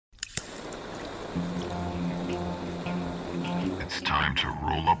time to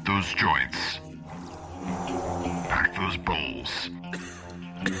roll up those joints, pack those bowls,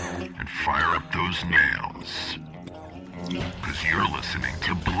 and fire up those nails. Because you're listening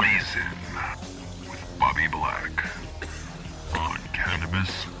to Blazin' with Bobby Black on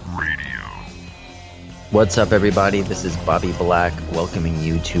Cannabis Radio. What's up, everybody? This is Bobby Black welcoming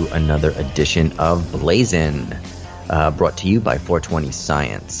you to another edition of Blazin', brought to you by 420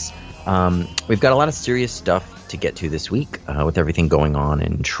 Science. We've got a lot of serious stuff to get to this week with everything going on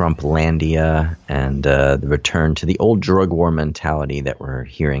in Trumplandia and the return to the old drug war mentality that we're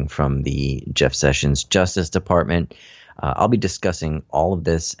hearing from the Jeff Sessions Justice Department. I'll be discussing all of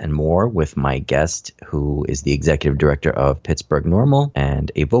this and more with my guest, who is the executive director of Pittsburgh NORML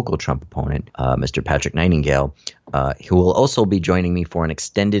and a vocal Trump opponent, Mr. Patrick Nightingale, who will also be joining me for an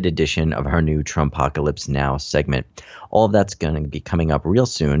extended edition of her new Trumpocalypse Now segment. All of that's going to be coming up real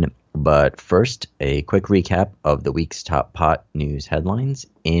soon. But first, a quick recap of the week's top pot news headlines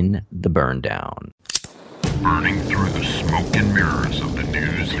in the Burndown. Burning through the smoke and mirrors of the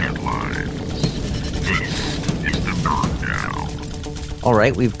news headlines. This is the Burndown. All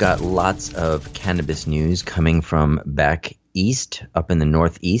right, we've got lots of cannabis news coming from back east, up in the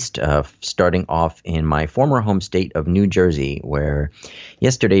Northeast, starting off in my former home state of New Jersey, where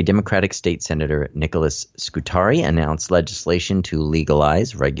yesterday Democratic State Senator Nicholas Scutari announced legislation to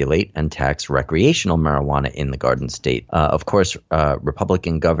legalize, regulate, and tax recreational marijuana in the Garden State. Of course,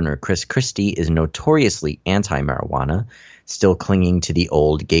 Republican Governor Chris Christie is notoriously anti-marijuana, still clinging to the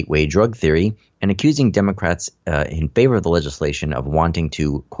old gateway drug theory, and accusing Democrats in favor of the legislation of wanting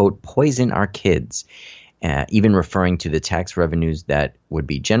to, quote, poison our kids, even referring to the tax revenues that would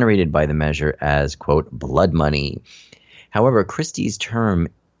be generated by the measure as, quote, blood money. However, Christie's term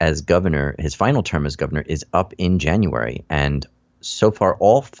as governor, his final term as governor, is up in January, and so far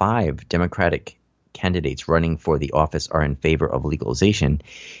all 5 Democratic candidates running for the office are in favor of legalization,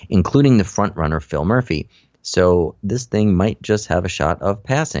 including the frontrunner Phil Murphy. So this thing might just have a shot of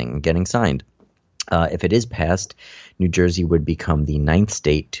passing, getting signed. If it is passed, New Jersey would become the 9th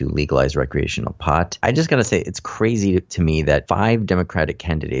state to legalize recreational pot. I just got to say, it's crazy to me that 5 Democratic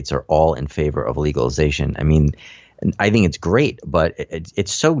candidates are all in favor of legalization. I mean, I think it's great, but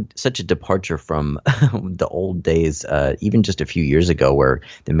it's such a departure from the old days, even just a few years ago, where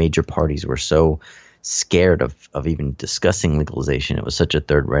the major parties were so scared of even discussing legalization. It was such a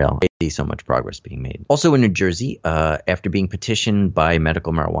third rail. I see so much progress being made. Also in New Jersey, after being petitioned by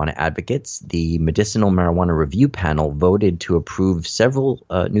medical marijuana advocates, the Medicinal Marijuana Review Panel voted to approve several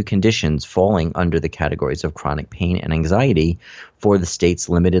new conditions falling under the categories of chronic pain and anxiety for the state's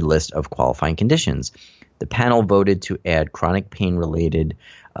limited list of qualifying conditions. The panel voted to add chronic pain related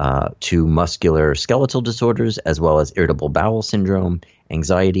to muscular skeletal disorders, as well as irritable bowel syndrome,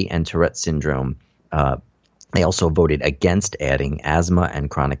 anxiety, and Tourette syndrome. They also voted against adding asthma and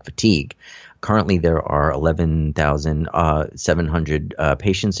chronic fatigue. Currently, there are 11,700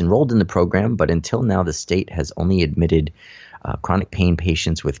 patients enrolled in the program, but until now, the state has only admitted chronic pain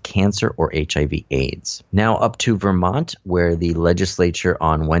patients with cancer or HIV/AIDS. Now up to Vermont, where the legislature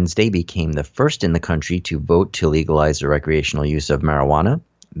on Wednesday became the first in the country to vote to legalize the recreational use of marijuana.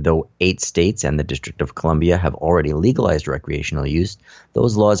 Though 8 states and the District of Columbia have already legalized recreational use,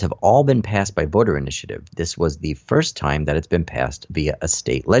 those laws have all been passed by voter initiative. This was the first time that it's been passed via a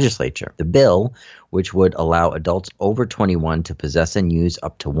state legislature. The bill, which would allow adults over 21 to possess and use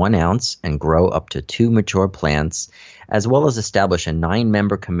up to 1 ounce and grow up to 2 mature plants, as well as establish a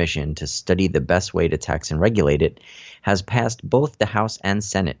 9-member commission to study the best way to tax and regulate it, has passed both the House and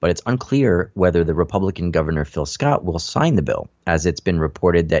Senate, but it's unclear whether the Republican Governor Phil Scott will sign the bill, as it's been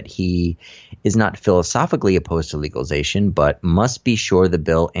reported that he is not philosophically opposed to legalization, but must be sure the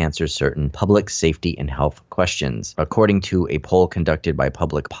bill answers certain public safety and health questions. According to a poll conducted by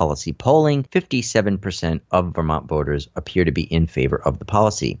Public Policy Polling, 57% of Vermont voters appear to be in favor of the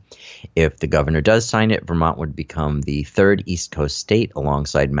policy. If the governor does sign it, Vermont would become the 3rd East Coast state,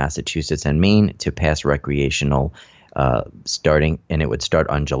 alongside Massachusetts and Maine, to pass recreational and it would start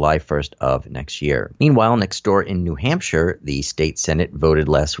on July 1st of next year. Meanwhile, next door in New Hampshire, the state Senate voted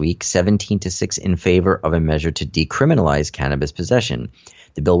last week 17-6 in favor of a measure to decriminalize cannabis possession.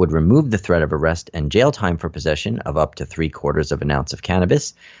 The bill would remove the threat of arrest and jail time for possession of up to 3/4 of an ounce of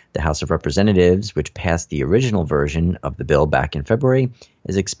cannabis. The House of Representatives, which passed the original version of the bill back in February,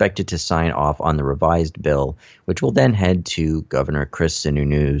 is expected to sign off on the revised bill, which will then head to Governor Chris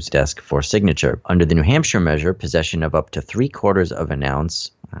Sununu's desk for signature. Under the New Hampshire measure, possession of up to 3/4 of an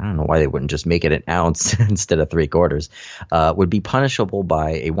ounce, I don't know why they wouldn't just make it an ounce instead of 3/4, would be punishable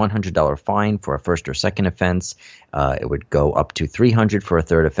by a $100 fine for a first or second offense. It would go up to $300 for a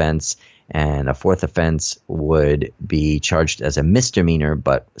third offense, and a fourth offense would be charged as a misdemeanor,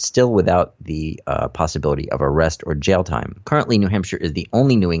 but still without the possibility of arrest or jail time. Currently, New Hampshire is the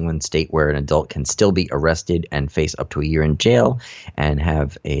only New England state where an adult can still be arrested and face up to a year in jail and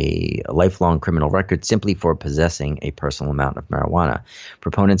have a lifelong criminal record simply for possessing a personal amount of marijuana.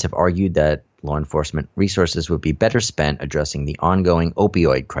 Proponents have argued that law enforcement resources would be better spent addressing the ongoing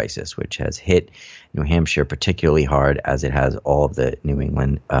opioid crisis, which has hit New Hampshire particularly hard as it has all of the New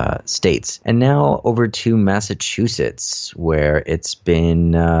England states. And now over to Massachusetts, where it's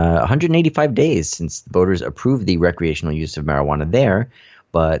been 185 days since voters approved the recreational use of marijuana there,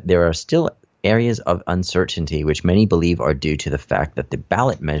 but there are still areas of uncertainty, which many believe are due to the fact that the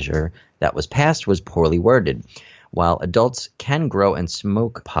ballot measure that was passed was poorly worded. While adults can grow and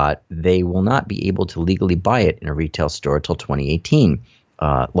smoke pot, they will not be able to legally buy it in a retail store until 2018.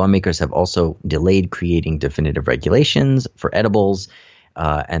 Lawmakers have also delayed creating definitive regulations for edibles,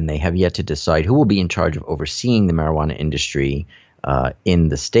 and they have yet to decide who will be in charge of overseeing the marijuana industry in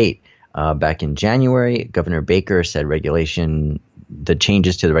the state. Back in January, Governor Baker said the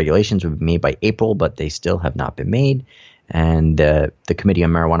changes to the regulations would be made by April, but they still have not been made. And the Committee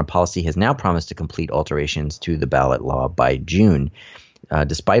on Marijuana Policy has now promised to complete alterations to the ballot law by June.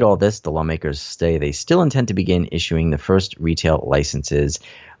 Despite all this, the lawmakers say they still intend to begin issuing the first retail licenses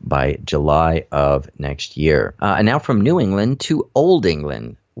by July of next year. And now from New England to Old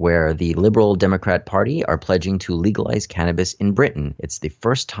England, where the Liberal Democrat Party are pledging to legalize cannabis in Britain. It's the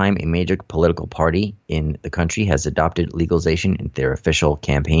first time a major political party in the country has adopted legalization in their official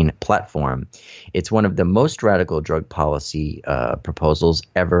campaign platform. It's one of the most radical drug policy proposals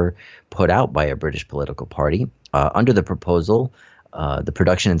ever put out by a British political party. Under the proposal, the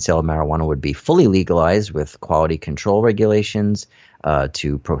production and sale of marijuana would be fully legalized with quality control regulations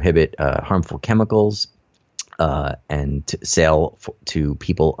to prohibit harmful chemicals and to sale to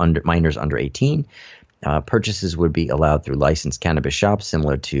people minors under 18. Purchases would be allowed through licensed cannabis shops,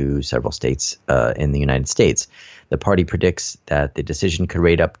 similar to several states in the United States. The party predicts that the decision could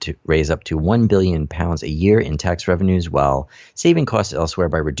raise up to £1 billion a year in tax revenues, while saving costs elsewhere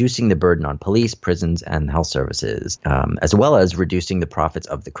by reducing the burden on police, prisons, and health services, as well as reducing the profits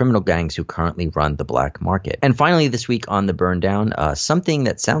of the criminal gangs who currently run the black market. And finally, this week on the Burndown, something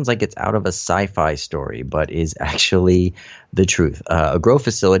that sounds like it's out of a sci-fi story, but is actually the truth. A grow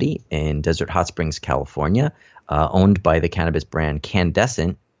facility in Desert Hot Springs, California, owned by the cannabis brand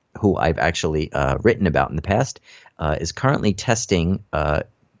Candescent, who I've actually written about in the past, is currently testing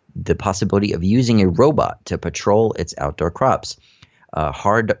the possibility of using a robot to patrol its outdoor crops.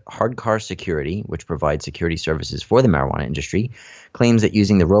 Hard Car Security, which provides security services for the marijuana industry, claims that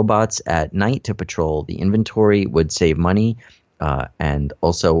using the robots at night to patrol the inventory would save money and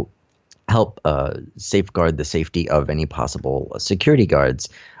also help safeguard the safety of any possible security guards.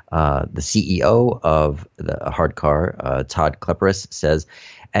 The CEO of the Hard Car, Todd Klepperis, says,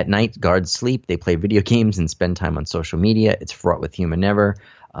 "At night, guards sleep, they play video games and spend time on social media. It's fraught with human error.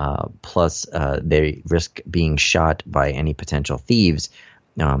 Plus, they risk being shot by any potential thieves."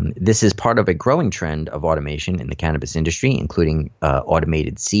 This is part of a growing trend of automation in the cannabis industry, including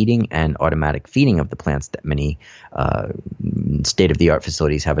automated seeding and automatic feeding of the plants that many state-of-the-art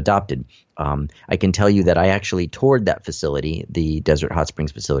facilities have adopted. I can tell you that I actually toured that facility, the Desert Hot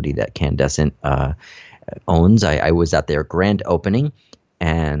Springs facility that Candescent owns. I was at their grand opening,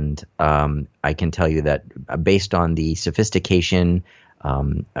 and I can tell you that based on the sophistication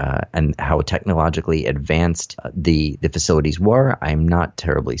and how technologically advanced the facilities were, I'm not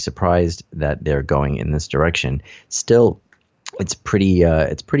terribly surprised that they're going in this direction. Still, it's pretty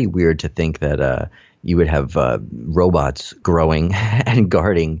weird to think that you would have robots growing and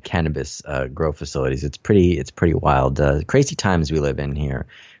guarding cannabis grow facilities. It's pretty wild. Crazy times we live in here.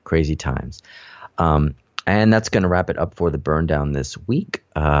 Crazy times. And that's going to wrap it up for the Burndown this week.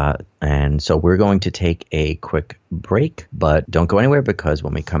 And so we're going to take a quick break, but don't go anywhere, because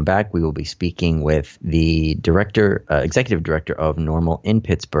when we come back, we will be speaking with the executive director of NORML in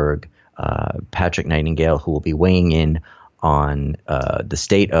Pittsburgh, Patrick Nightingale, who will be weighing in on the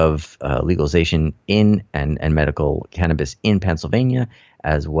state of legalization in and medical cannabis in Pennsylvania,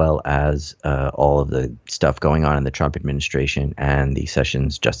 as well as all of the stuff going on in the Trump administration and the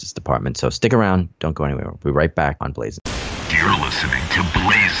Sessions Justice Department. So stick around. Don't go anywhere. We'll be right back on Blazin'. You're listening to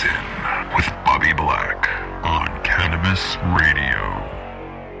Blazin' with Bobby Black on Cannabis Radio.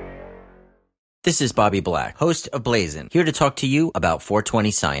 This is Bobby Black, host of Blazin', here to talk to you about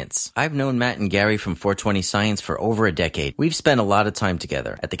 420 Science. I've known Matt and Gary from 420 Science for over a decade. We've spent a lot of time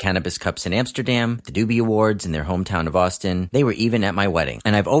together at the Cannabis Cups in Amsterdam, the Doobie Awards in their hometown of Austin. They were even at my wedding.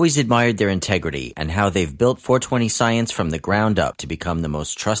 And I've always admired their integrity and how they've built 420 Science from the ground up to become the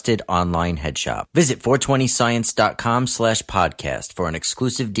most trusted online head shop. Visit 420science.com/podcast for an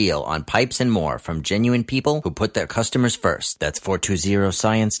exclusive deal on pipes and more from genuine people who put their customers first. That's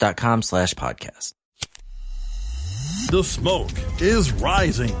 420science.com/podcast. The smoke is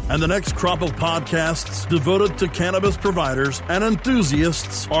rising, and the next crop of podcasts devoted to cannabis providers and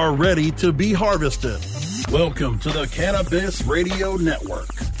enthusiasts are ready to be harvested. Welcome to the Cannabis Radio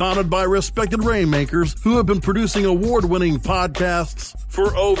Network, founded by respected rainmakers who have been producing award-winning podcasts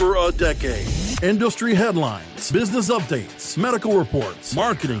for over a decade. Industry headlines, business updates, medical reports,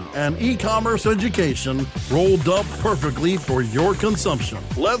 marketing, and e-commerce education rolled up perfectly for your consumption.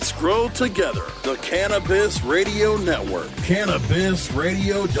 Let's grow together. The Cannabis Radio Network.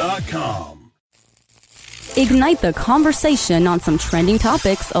 CannabisRadio.com. Ignite the conversation on some trending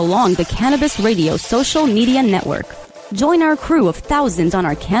topics along the Cannabis Radio social media network. Join our crew of thousands on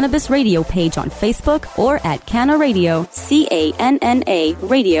our Cannabis Radio page on Facebook or at Canna Radio, CANNA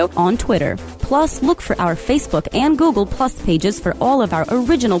Radio on Twitter. Plus, look for our Facebook and Google Plus pages for all of our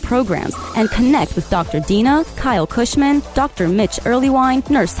original programs and connect with Dr. Dina, Kyle Cushman, Dr. Mitch Earlywine,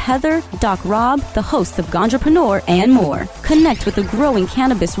 Nurse Heather, Doc Rob, the hosts of Ganjapreneur, and more. Connect with the growing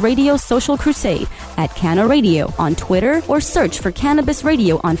Cannabis Radio social crusade at Canna Radio on Twitter or search for Cannabis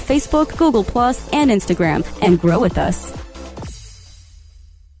Radio on Facebook, Google Plus, and Instagram and grow with us.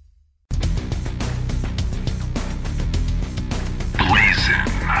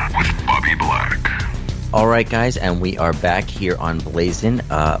 All right, guys, and we are back here on Blazin'.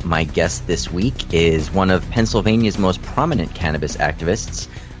 My guest this week is one of Pennsylvania's most prominent cannabis activists.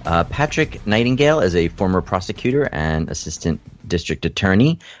 Patrick Nightingale is a former prosecutor and assistant district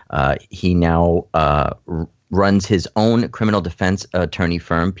attorney. He now runs his own criminal defense attorney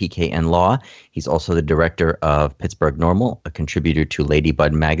firm, PKN Law. He's also the director of Pittsburgh NORML, a contributor to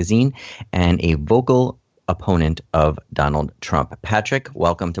Ladybud magazine, and a vocal opponent of Donald Trump. Patrick,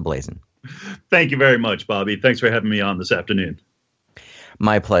 welcome to Blazin'. Thank you very much, Bobby. Thanks for having me on this afternoon.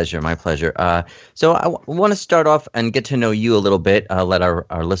 My pleasure. So I want to start off and get to know you a little bit, let our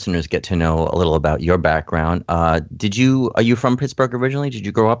listeners get to know a little about your background. Are you from Pittsburgh originally? Did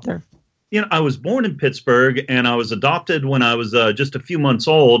you grow up there? I was born in Pittsburgh, and I was adopted when I was just a few months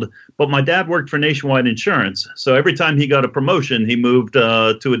old, but my dad worked for Nationwide Insurance, so every time he got a promotion, he moved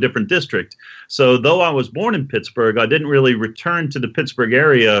to a different district. So though I was born in Pittsburgh, I didn't really return to the Pittsburgh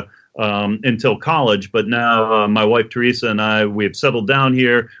area until college, but now my wife Teresa and we have settled down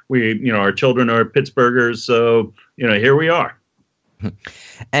here. Our children are Pittsburghers, so here we are.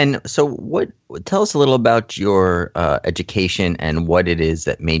 And so, tell us a little about your education and what it is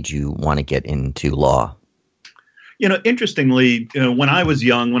that made you want to get into law. Interestingly, when I was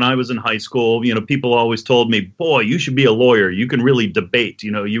young, when I was in high school, people always told me, "Boy, you should be a lawyer. You can really debate.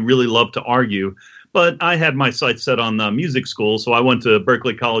 You really love to argue." But I had my sights set on music school, so I went to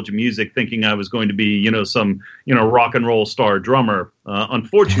Berklee College of Music thinking I was going to be, some, rock and roll star drummer.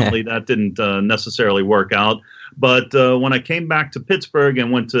 Unfortunately, that didn't necessarily work out. But when I came back to Pittsburgh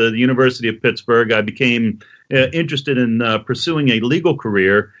and went to the University of Pittsburgh, I became interested in pursuing a legal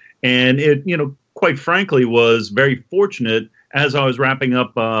career. And it, quite frankly, was very fortunate as I was wrapping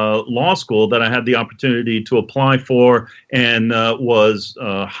up law school that I had the opportunity to apply for and was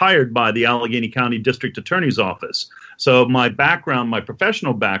hired by the Allegheny County District Attorney's Office. So my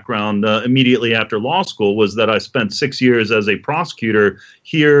professional background immediately after law school was that I spent 6 years as a prosecutor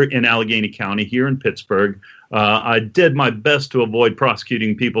here in Allegheny County, here in Pittsburgh. I did my best to avoid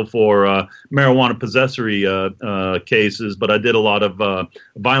prosecuting people for marijuana possessory cases, but I did a lot of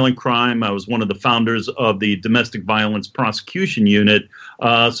violent crime. I was one of the founders of the Domestic Violence Prosecution Unit.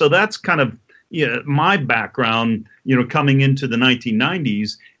 So that's kind of my background, coming into the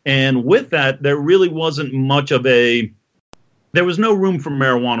 1990s. And with that, there really wasn't much of there was no room for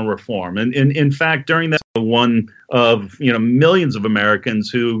marijuana reform. And in fact, during that, one of, millions of Americans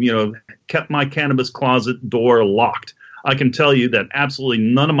who, kept my cannabis closet door locked. I can tell you that absolutely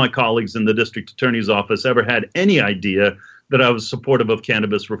none of my colleagues in the district attorney's office ever had any idea that I was supportive of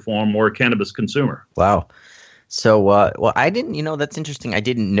cannabis reform or a cannabis consumer. Wow. So, I didn't, that's interesting. I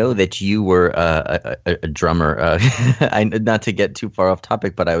didn't know that you were a drummer. Not to get too far off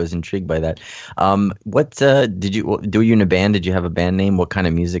topic, but I was intrigued by that. Were you in a band? Did you have a band name? What kind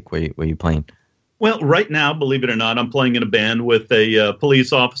of music were you playing? Well, right now, believe it or not, I'm playing in a band with a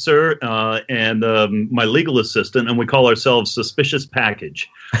police officer and my legal assistant, and we call ourselves Suspicious Package.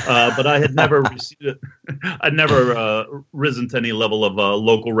 But I had never I'd never risen to any level of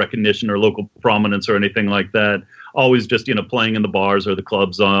local recognition or local prominence or anything like that. Always just, playing in the bars or the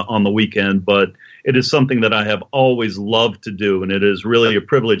clubs on the weekend. But it is something that I have always loved to do, and it is really a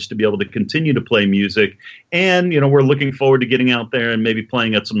privilege to be able to continue to play music. And, we're looking forward to getting out there and maybe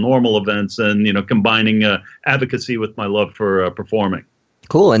playing at some NORML events and, combining advocacy with my love for performing.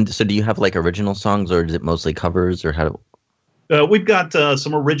 Cool. And so do you have like original songs, or is it mostly covers, or how? We've got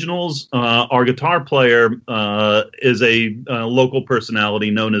some originals. Our guitar player is a local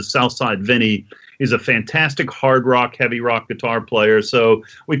personality known as Southside Vinny. He's a fantastic hard rock, heavy rock guitar player. So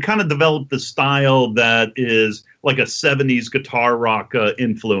we've kind of developed the style that is like a 70s guitar rock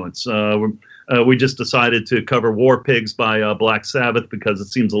influence. We just decided to cover War Pigs by Black Sabbath because it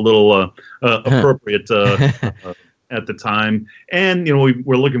seems a little appropriate at the time. And,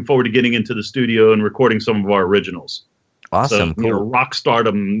 we're looking forward to getting into the studio and recording some of our originals. Awesome. So, cool. Rock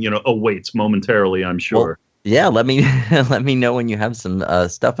stardom, awaits momentarily, I'm sure. Well, yeah, let me know when you have some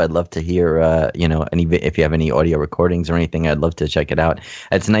stuff. I'd love to hear, any if you have any audio recordings or anything. I'd love to check it out.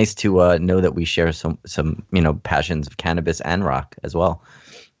 It's nice to know that we share some passions of cannabis and rock as well.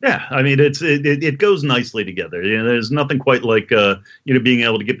 Yeah, I mean it goes nicely together. There's nothing quite like being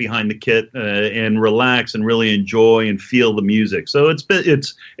able to get behind the kit and relax and really enjoy and feel the music. So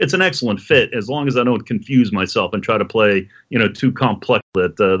it's an excellent fit as long as I don't confuse myself and try to play too complex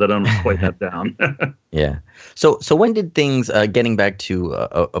that I don't quite have down. Yeah. So when did things, getting back to,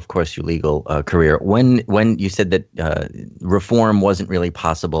 of course, your legal career, when you said that reform wasn't really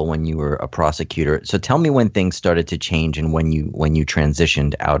possible when you were a prosecutor. So tell me when things started to change and when you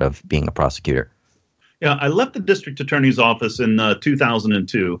transitioned out of being a prosecutor. Yeah, I left the district attorney's office in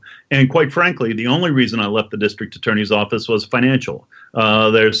 2002. And quite frankly, the only reason I left the district attorney's office was financial.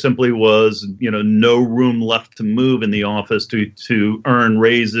 There simply was, no room left to move in the office to earn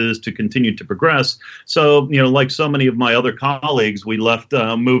raises, to continue to progress. So, like so many of my other colleagues, we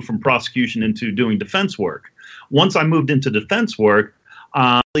moved from prosecution into doing defense work. Once I moved into defense work,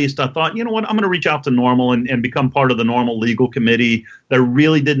 at least I thought, I'm going to reach out to NORML and become part of the NORML legal committee. There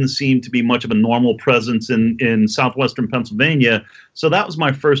really didn't seem to be much of a NORML presence in southwestern Pennsylvania. So that was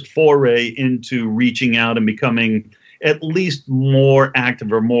my first foray into reaching out and becoming at least more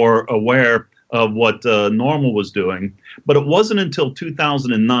active or more aware of what NORML was doing. But it wasn't until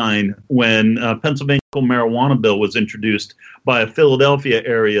 2009 when Pennsylvania marijuana bill was introduced by a Philadelphia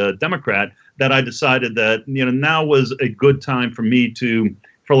area Democrat that I decided that, now was a good time for me to,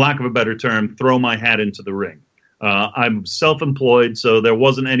 for lack of a better term, throw my hat into the ring. I'm self-employed, so there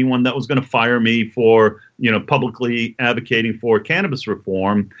wasn't anyone that was going to fire me for, publicly advocating for cannabis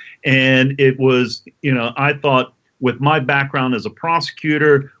reform. And it was, I thought with my background as a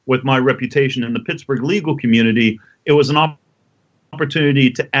prosecutor, with my reputation in the Pittsburgh legal community, it was an opportunity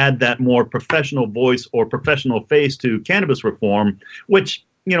to add that more professional voice or professional face to cannabis reform, which,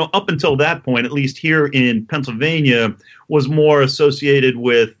 up until that point, at least here in Pennsylvania, was more associated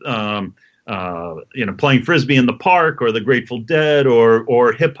with, playing Frisbee in the park or the Grateful Dead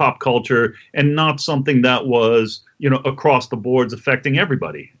or hip hop culture, and not something that was, across the boards affecting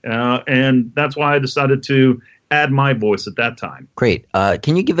everybody. And that's why I decided to add my voice at that time. Great.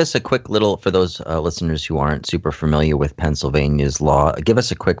 Can you give us a quick little, for those listeners who aren't super familiar with Pennsylvania's law, give us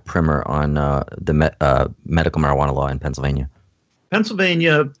a quick primer on the medical marijuana law in Pennsylvania?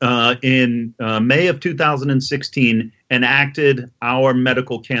 Pennsylvania, in May of 2016, enacted our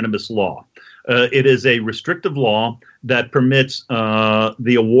medical cannabis law. It is a restrictive law that permits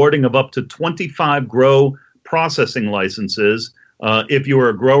the awarding of up to 25 grow processing licenses. If you are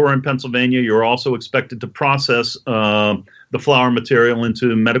a grower in Pennsylvania, you're also expected to process the flower material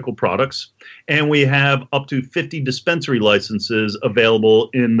into medical products. And we have up to 50 dispensary licenses available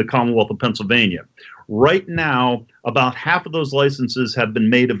in the Commonwealth of Pennsylvania. Right now, about half of those licenses have been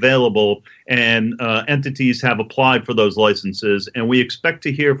made available, and entities have applied for those licenses. And we expect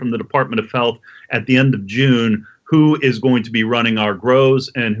to hear from the Department of Health at the end of June who is going to be running our grows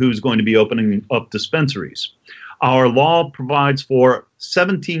and who's going to be opening up dispensaries. Our law provides for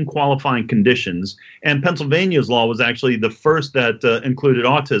 17 qualifying conditions, and Pennsylvania's law was actually the first that included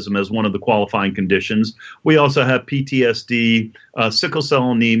autism as one of the qualifying conditions. We also have PTSD, sickle cell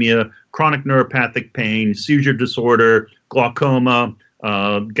anemia, chronic neuropathic pain, seizure disorder, glaucoma,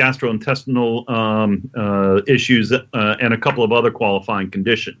 gastrointestinal issues, and a couple of other qualifying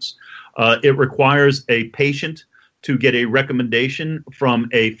conditions. It requires a patient to get a recommendation from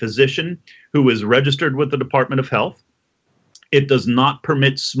a physician who is registered with the Department of Health. It does not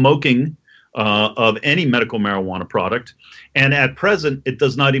permit smoking of any medical marijuana product. And at present, it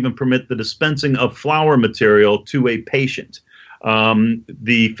does not even permit the dispensing of flower material to a patient.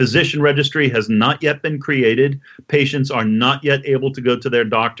 The physician registry has not yet been created. Patients are not yet able to go to their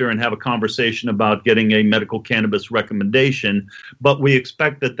doctor and have a conversation about getting a medical cannabis recommendation. But we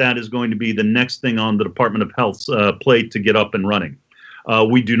expect that that is going to be the next thing on the Department of Health's plate to get up and running.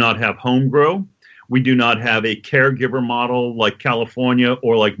 We do not have home grow. We do not have a caregiver model like California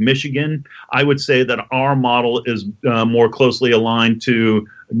or like Michigan. I would say that our model is more closely aligned to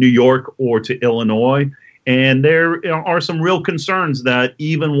New York or to Illinois. And there are some real concerns that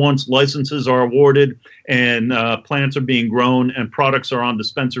even once licenses are awarded and plants are being grown and products are on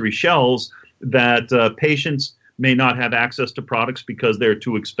dispensary shelves, that patients may not have access to products because they're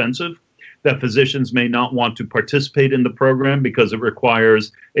too expensive, that physicians may not want to participate in the program because it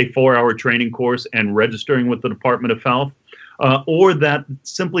requires a 4-hour training course and registering with the Department of Health, or that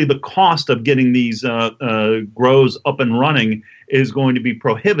simply the cost of getting these grows up and running is going to be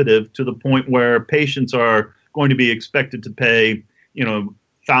prohibitive to the point where patients are going to be expected to pay, $1,000,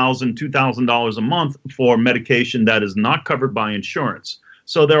 $2,000 a month for medication that is not covered by insurance.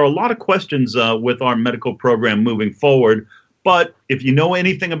 So there are a lot of questions with our medical program moving forward. But if you know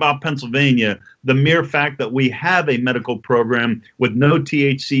anything about Pennsylvania, the mere fact that we have a medical program with no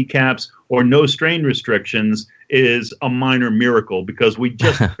THC caps or no strain restrictions is a minor miracle because we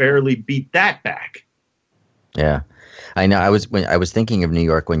just barely beat that back. Yeah, I know. I was thinking of New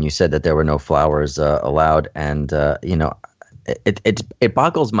York when you said that there were no flowers allowed, and it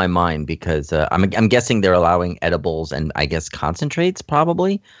boggles my mind because I'm guessing they're allowing edibles and I guess concentrates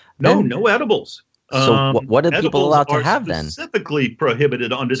probably. No edibles. So what are people allowed to have then? Specifically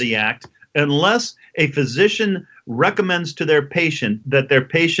prohibited under the Act unless a physician recommends to their patient that their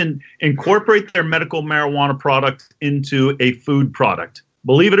patient incorporate their medical marijuana product into a food product.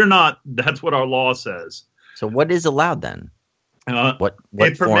 Believe it or not, that's what our law says. So what is allowed then? What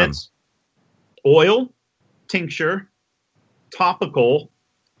it form? Permits oil, tincture, topical,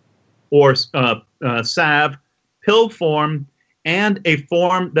 or salve, pill form, and a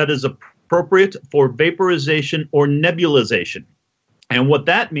form that is appropriate for vaporization or nebulization. And what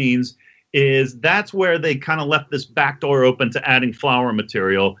that means is that's where they kind of left this back door open to adding flower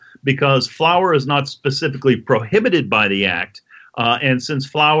material because flower is not specifically prohibited by the Act. And since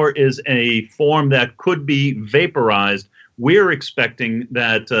flower is a form that could be vaporized, we're expecting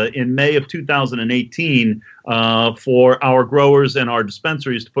that in May of 2018 for our growers and our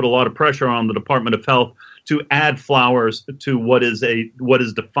dispensaries to put a lot of pressure on the Department of Health to add flowers to what is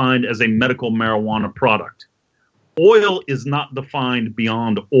defined as a medical marijuana product. Oil is not defined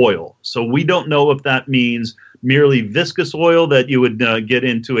beyond oil. So we don't know if that means merely viscous oil that you would get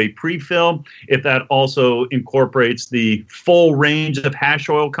into a pre-fill, if that also incorporates the full range of hash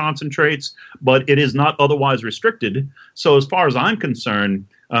oil concentrates, but it is not otherwise restricted. So as far as I'm concerned,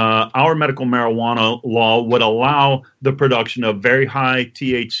 our medical marijuana law would allow the production of very high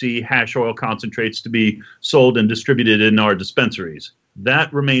THC hash oil concentrates to be sold and distributed in our dispensaries.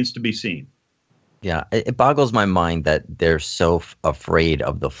 That remains to be seen. Yeah, it boggles my mind that they're so afraid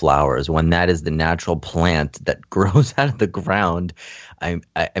of the flowers when that is the natural plant that grows out of the ground. I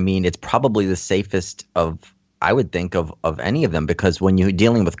mean, it's probably the safest I would think of any of them because when you're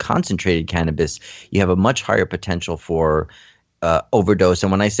dealing with concentrated cannabis, you have a much higher potential for overdose.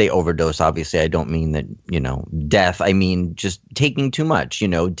 And when I say overdose, obviously I don't mean that, death. I mean just taking too much,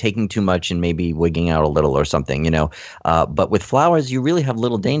 taking too much and maybe wigging out a little or something, But with flowers, you really have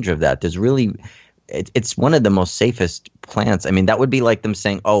little danger of that. There's really it's one of the most safest plants. I mean, that would be like them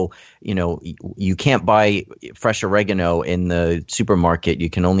saying, you can't buy fresh oregano in the supermarket. You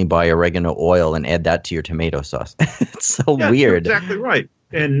can only buy oregano oil and add that to your tomato sauce. It's so weird. You're exactly right.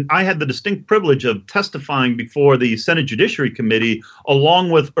 And I had the distinct privilege of testifying before the Senate Judiciary Committee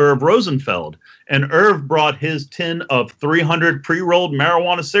along with Irv Rosenfeld. And Irv brought his tin of 300 pre-rolled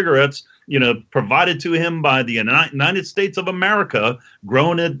marijuana cigarettes, provided to him by the United States of America,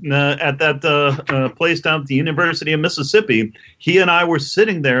 grown at that place down at the University of Mississippi. He and I were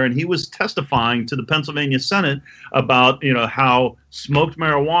sitting there, and he was testifying to the Pennsylvania Senate about, how smoked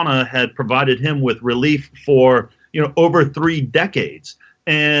marijuana had provided him with relief for, over 3 decades.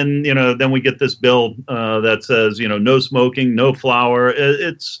 And, then we get this bill that says, no smoking, no flower.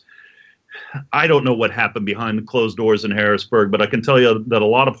 I don't know what happened behind the closed doors in Harrisburg, but I can tell you that a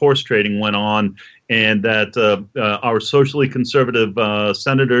lot of horse trading went on and that our socially conservative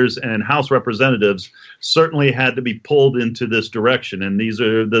senators and House representatives certainly had to be pulled into this direction. And these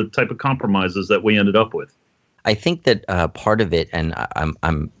are the type of compromises that we ended up with. I think that part of it, and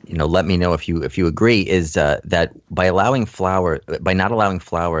I'm let me know if you agree, is that by not allowing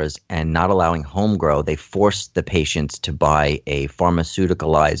flowers and not allowing home grow, they force the patients to buy a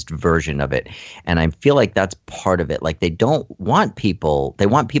pharmaceuticalized version of it, and I feel like that's part of it. Like they want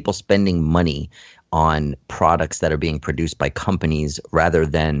people spending money on products that are being produced by companies rather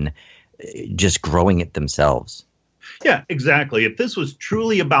than just growing it themselves. Yeah, exactly. If this was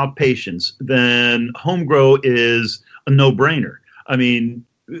truly about patients, then home grow is a no-brainer. I mean,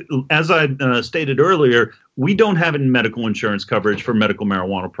 as I stated earlier, we don't have any medical insurance coverage for medical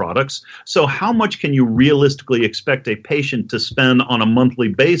marijuana products. So how much can you realistically expect a patient to spend on a monthly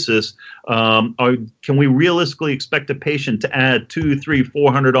basis? Or can we realistically expect a patient to add $200, $300,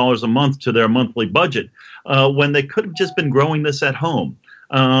 $400 a month to their monthly budget when they could have just been growing this at home?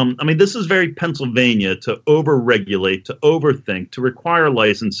 I mean, this is very Pennsylvania to over-regulate, to overthink, to require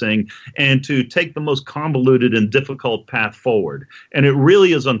licensing, and to take the most convoluted and difficult path forward. And it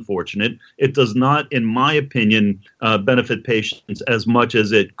really is unfortunate. It does not, in my opinion, benefit patients as much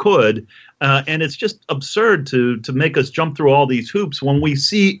as it could. And it's just absurd to make us jump through all these hoops when we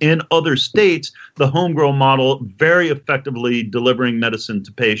see in other states the home grow model very effectively delivering medicine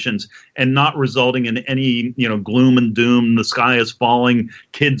to patients and not resulting in any gloom and doom. The sky is falling,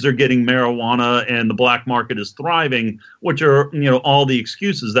 kids are getting marijuana, and the black market is thriving, which are all the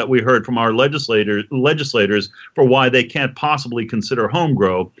excuses that we heard from our legislators for why they can't possibly consider home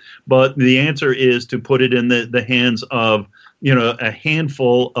grow. But the answer is to put it in the hands of a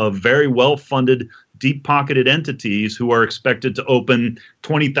handful of very well-funded, deep-pocketed entities who are expected to open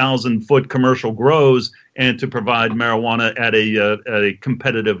 20,000-foot commercial grows and to provide marijuana at a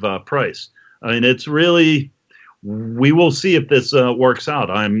competitive price. I mean, it's really, we will see if this works out.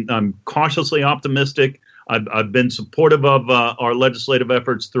 I'm cautiously optimistic. I've been supportive of our legislative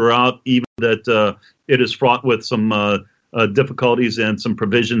efforts throughout, even that it is fraught with some difficulties and some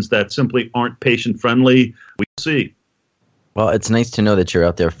provisions that simply aren't patient-friendly. We'll see. Well, it's nice to know that you're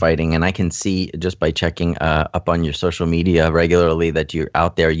out there fighting, and I can see just by checking up on your social media regularly that you're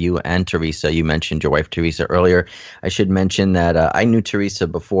out there, you and Teresa. You mentioned your wife, Teresa, earlier. I should mention that I knew Teresa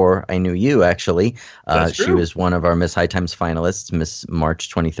before I knew you, actually. That's true. She was one of our Miss High Times finalists, Miss March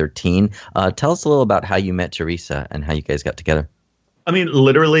 2013. Tell us a little about how you met Teresa and how you guys got together. I mean,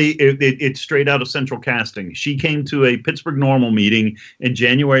 literally, it's straight out of Central Casting. She came to a Pittsburgh NORML meeting in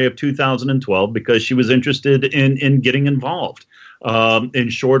January of 2012 because she was interested in getting involved. In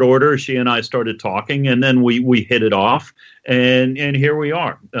short order, she and I started talking, and then we hit it off, and here we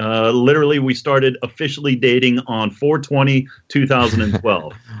are. Literally, we started officially dating on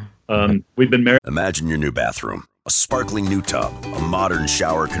 4/20/2012. We've been married. Imagine your new bathroom. A sparkling new tub, a modern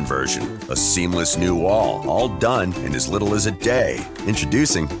shower conversion, a seamless new wall, all done in as little as a day.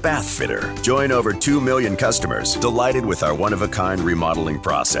 Introducing Bath Fitter. Join over 2 million customers delighted with our one-of-a-kind remodeling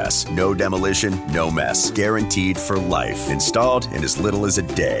process. No demolition, no mess. Guaranteed for life. Installed in as little as a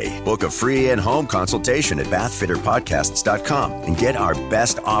day. Book a free in-home consultation at bathfitterpodcasts.com and get our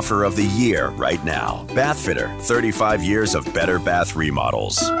best offer of the year right now. Bath Fitter, 35 years of better bath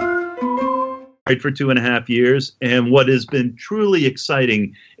remodels. For 2.5 years, and what has been truly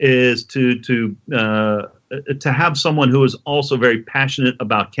exciting is to have someone who is also very passionate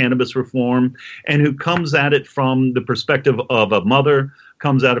about cannabis reform and who comes at it from the perspective of a mother,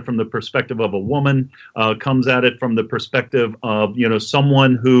 comes at it from the perspective of a woman, comes at it from the perspective of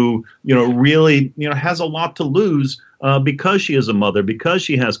someone who really has a lot to lose because she is a mother, because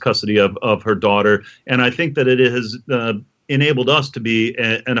she has custody of her daughter, and I think that it has enabled us to be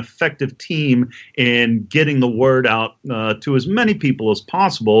an effective team in getting the word out to as many people as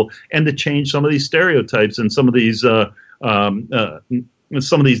possible, and to change some of these stereotypes and some of these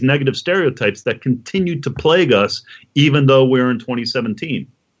negative stereotypes that continue to plague us, even though we're in 2017.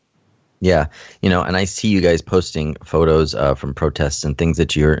 Yeah, and I see you guys posting photos from protests and things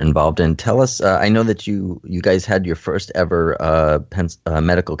that you're involved in. Tell us, I know that you guys had your first ever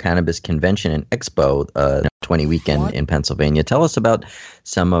medical cannabis convention and expo 20 weekend in Pennsylvania. Tell us about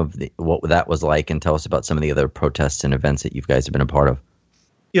some of what that was like, and tell us about some of the other protests and events that you guys have been a part of.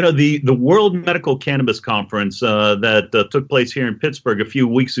 The World Medical Cannabis Conference that took place here in Pittsburgh a few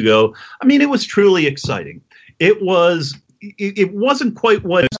weeks ago, I mean, it was truly exciting. It wasn't quite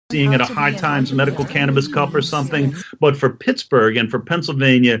what seeing at a High Times Medical Cannabis Cup or something, but for Pittsburgh and for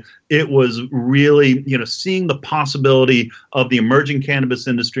Pennsylvania, it was really, seeing the possibility of the emerging cannabis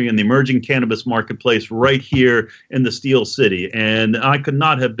industry and the emerging cannabis marketplace right here in the Steel City. And I could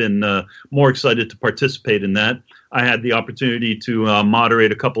not have been more excited to participate in that. I had the opportunity to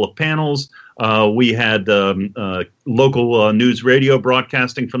moderate a couple of panels. We had local news radio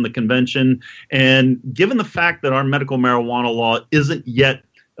broadcasting from the convention. And given the fact that our medical marijuana law isn't yet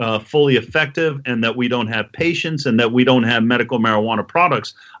fully effective, and that we don't have patients, and that we don't have medical marijuana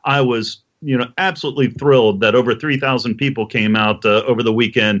products, I was absolutely thrilled that over 3,000 people came out over the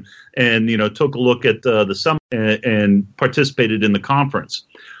weekend and, took a look at the summit and participated in the conference.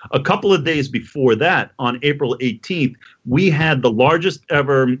 A couple of days before that, on April 18th, we had the largest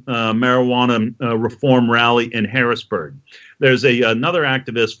ever marijuana reform rally in Harrisburg. There's another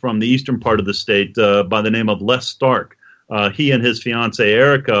activist from the eastern part of the state by the name of Les Stark. He and his fiancée,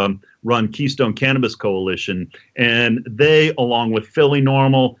 Erica, run Keystone Cannabis Coalition, and they, along with Philly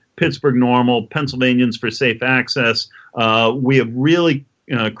NORML, Pittsburgh NORML, Pennsylvanians for Safe Access, we have really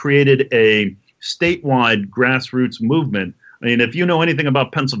created a statewide grassroots movement. I mean, if you know anything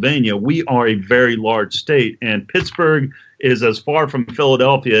about Pennsylvania, we are a very large state, and Pittsburgh is as far from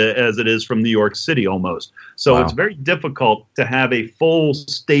Philadelphia as it is from New York City almost. So It's very difficult to have a full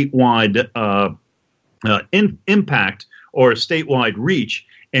statewide impact or statewide reach.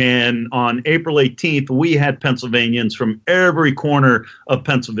 And on April 18th, we had Pennsylvanians from every corner of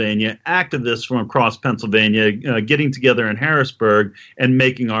Pennsylvania, activists from across Pennsylvania, getting together in Harrisburg and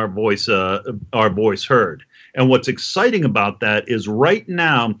making our voice heard. And what's exciting about that is right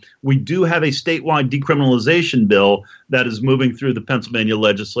now we do have a statewide decriminalization bill that is moving through the Pennsylvania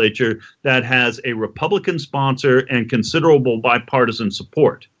legislature that has a Republican sponsor and considerable bipartisan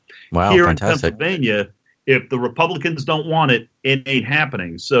support. Wow, Here fantastic. in Pennsylvania, if the Republicans don't want it, it ain't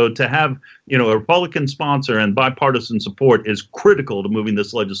happening. So to have, a Republican sponsor and bipartisan support is critical to moving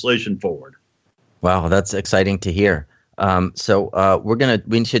this legislation forward. Wow, that's exciting to hear. So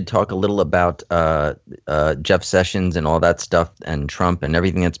we should talk a little about Jeff Sessions and all that stuff, and Trump and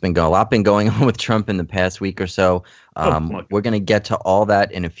everything that's been going. A lot been going on with Trump in the past week or so. We're going to get to all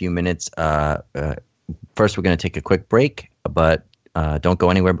that in a few minutes. First, we're going to take a quick break, but don't go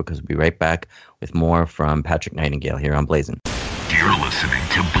anywhere because we'll be right back with more from Patrick Nightingale here on Blazin'. You're listening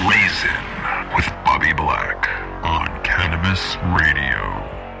to Blazin' with Bobby Black on Cannabis Radio.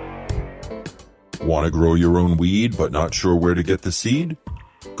 Want to grow your own weed but not sure where to get the seed?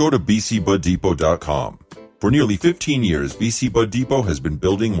 Go to bcbuddepot.com. For nearly 15 years, BC Bud Depot has been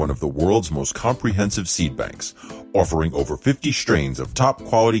building one of the world's most comprehensive seed banks, offering over 50 strains of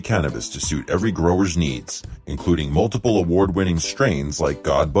top-quality cannabis to suit every grower's needs, including multiple award-winning strains like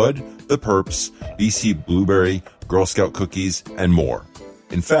God Bud, The Perps, BC Blueberry, Girl Scout Cookies, and more.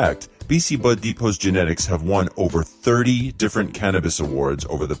 In fact, BC Bud Depot's genetics have won over 30 different cannabis awards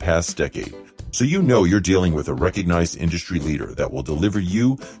over the past decade. So you know you're dealing with a recognized industry leader that will deliver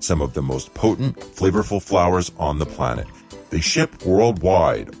you some of the most potent, flavorful flowers on the planet. They ship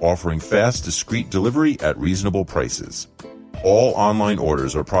worldwide, offering fast, discreet delivery at reasonable prices. All online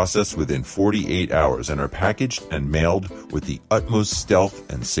orders are processed within 48 hours and are packaged and mailed with the utmost stealth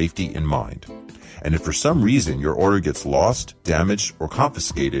and safety in mind. And if for some reason your order gets lost, damaged, or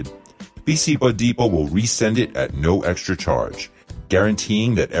confiscated, BC Bud Depot will resend it at no extra charge,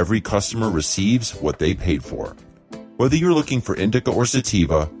 guaranteeing that every customer receives what they paid for. Whether you're looking for indica or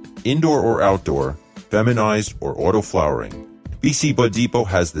sativa, indoor or outdoor, feminized or auto flowering, BC Bud Depot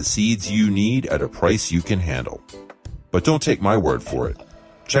has the seeds you need at a price you can handle. But don't take my word for it.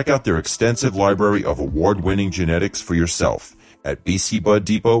 Check out their extensive library of award-winning genetics for yourself at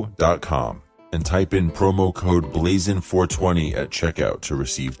bcbuddepot.com and type in promo code BLAZIN420 at checkout to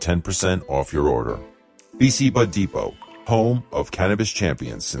receive 10% off your order. BC Bud Depot, home of cannabis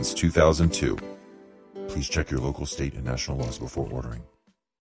champions since 2002. Please check your local, state, and national laws before ordering.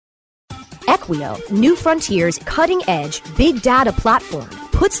 Equio, New Frontier's cutting-edge big data platform,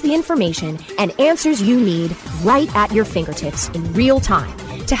 puts the information and answers you need right at your fingertips in real time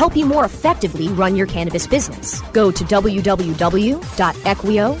to help you more effectively run your cannabis business. Go to www.equio.io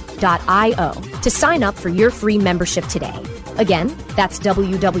to sign up for your free membership today. Again, that's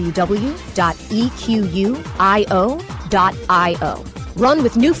www.equio.io. Run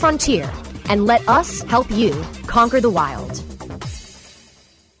with New Frontier and let us help you conquer the wild.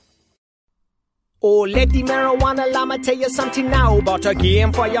 Oh, let the marijuana llama tell you something now about a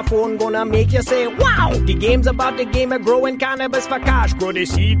game for your phone gonna make you say, wow! The game's about the game of growing cannabis for cash. Grow the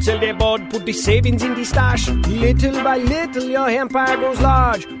seed, sell the bud, put the savings in the stash. Little by little, your empire grows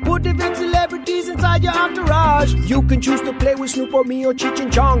large. Put the big celebrities inside your entourage. You can choose to play with Snoop or me or Cheech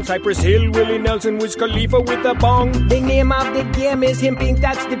and Chong, Cypress Hill, Willie Nelson, Wiz Khalifa with a bong. The name of the game is Hemp Inc.,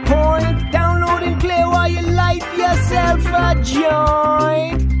 that's the point. Download and play while you light yourself a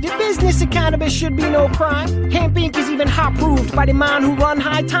joint. The business of cannabis should be no crime. Hemp Inc. is even hot-proofed by the man who run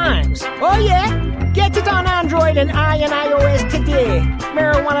High Times. Oh yeah? Get it on Android and iOS today.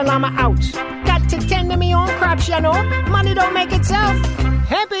 Marijuana I'm out. Got to tend to me own crops, you know. Money don't make itself.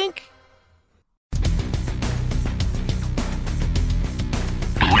 Hey, Pink.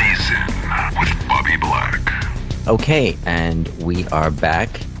 Blazing with Bobby Black. Okay, and we are back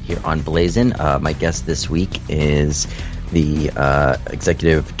here on Blazin'. My guest this week is the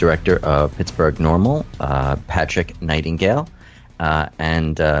executive director of Pittsburgh NORML, Patrick Nightingale.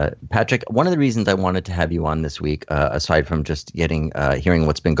 And Patrick, one of the reasons I wanted to have you on this week, aside from just hearing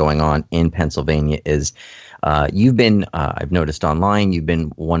what's been going on in Pennsylvania, is you've been, I've noticed online, you've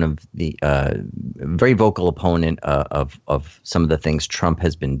been one of the very vocal opponent of some of the things Trump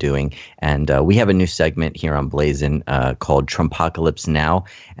has been doing. And we have a new segment here on Blazin' called Trumpocalypse Now.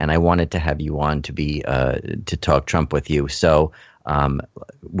 And I wanted to have you on to talk Trump with you. So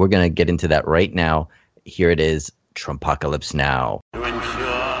we're going to get into that right now. Here it is. Trumpocalypse Now. To ensure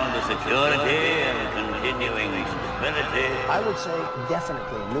the security and continuing stability. I would say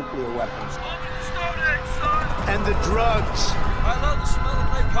definitely nuclear weapons. And the drugs. I love the smell of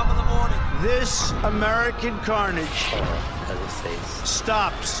napalm in the morning. This American carnage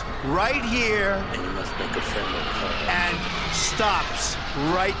stops right here. And you must make a friend of her. And stops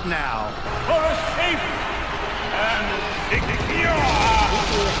right now. For a safe and secure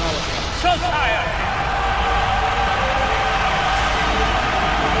society.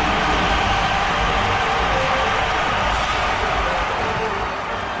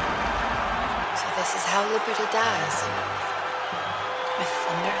 This is how liberty dies, with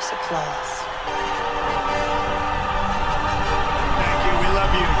thunderous applause. Thank you. We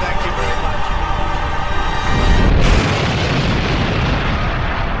love you. Thank you very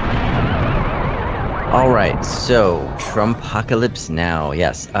much. All right, so Trumpocalypse Now.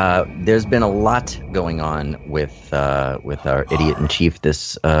 Yes, there's been a lot going on with our idiot in chief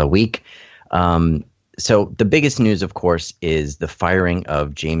this week. So the biggest news, of course, is the firing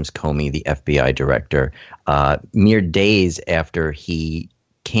of James Comey, the FBI director, mere days after he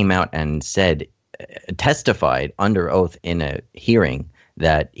came out and testified under oath in a hearing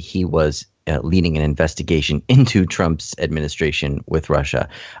that he was leading an investigation into Trump's administration with Russia.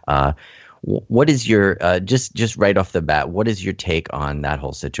 What is your just right off the bat? What is your take on that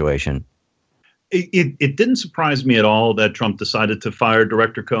whole situation? It didn't surprise me at all that Trump decided to fire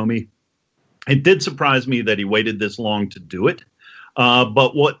Director Comey. It did surprise me that he waited this long to do it.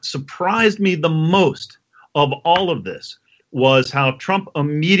 But what surprised me the most of all of this was how Trump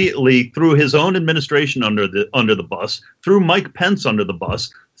immediately threw his own administration under the bus, threw Mike Pence under the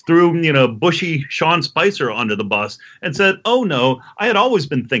bus, threw bushy Sean Spicer under the bus, and said, "Oh no, I had always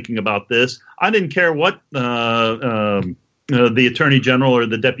been thinking about this. I didn't care what the attorney general or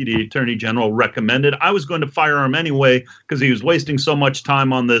the deputy attorney general recommended. I was going to fire him anyway because he was wasting so much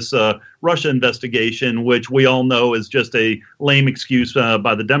time on this Russia investigation, which we all know is just a lame excuse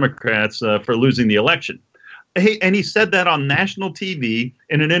by the Democrats for losing the election." And he said that on national TV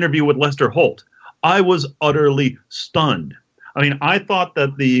in an interview with Lester Holt. I was utterly stunned. I mean, I thought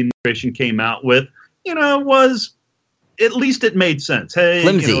that the administration came out with, was at least it made sense. Hey,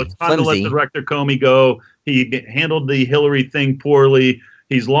 it's time to let Director Comey go. He handled the Hillary thing poorly.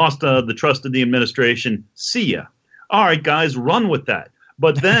 He's lost the trust of the administration. See ya. All right, guys, run with that.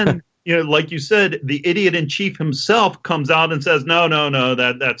 But then, like you said, the idiot in chief himself comes out and says, no,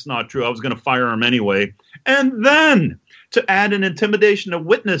 that's not true. I was going to fire him anyway. And then to add an intimidation of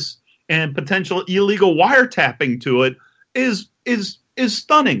witness and potential illegal wiretapping to it is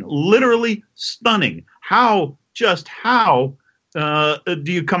stunning, literally stunning. How do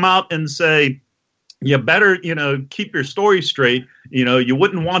you come out and say, you better, keep your story straight. You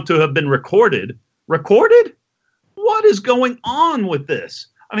wouldn't want to have been recorded. Recorded? What is going on with this?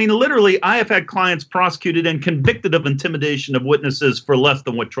 I mean, literally, I have had clients prosecuted and convicted of intimidation of witnesses for less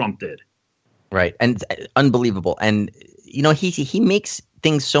than what Trump did. Right. And unbelievable. And, he makes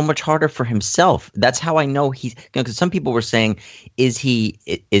things so much harder for himself. That's how I know he's, because some people were saying, is he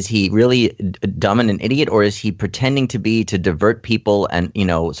really dumb and an idiot, or is he pretending to divert people and,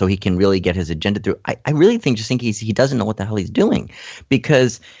 so he can really get his agenda through? I really think he doesn't know what the hell he's doing,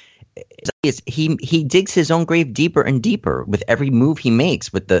 because he digs his own grave deeper and deeper with every move he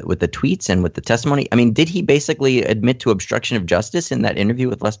makes, with the tweets and with the testimony. I mean, did he basically admit to obstruction of justice in that interview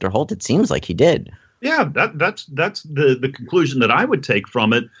with Lester Holt? It seems like he did. Yeah, that's the conclusion that I would take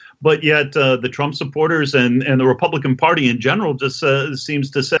from it. But yet the Trump supporters and the Republican Party in general just seems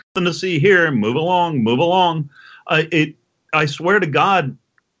to say, nothing to see here, move along. I swear to God,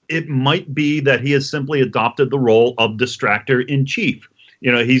 it might be that he has simply adopted the role of distractor in chief.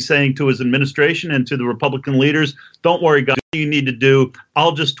 He's saying to his administration and to the Republican leaders, don't worry, guys, what you need to do,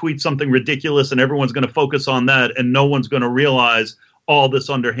 I'll just tweet something ridiculous and everyone's going to focus on that and no one's going to realize all this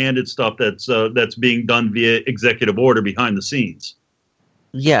underhanded stuff that's being done via executive order behind the scenes.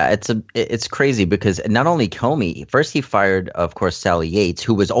 Yeah, it's crazy because not only Comey, first he fired, of course, Sally Yates,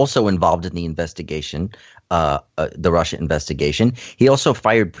 who was also involved in the investigation, the Russia investigation. He also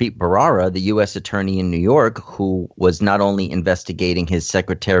fired Preet Bharara, the U.S. attorney in New York, who was not only investigating his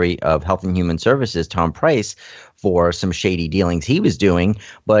Secretary of Health and Human Services, Tom Price, for some shady dealings he was doing,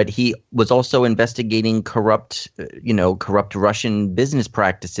 but he was also investigating corrupt Russian business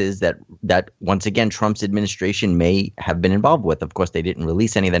practices that once again Trump's administration may have been involved with. Of course, they didn't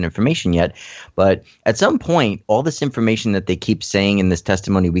release any of that information yet, but at some point, all this information that they keep saying in this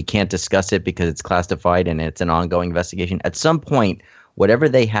testimony, we can't discuss it because it's classified and it's an ongoing investigation. At some point, whatever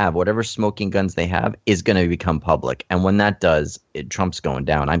they have, whatever smoking guns they have, is going to become public, and when that does, Trump's going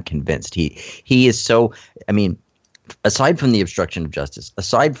down. I'm convinced. He is so. I mean, aside from the obstruction of justice,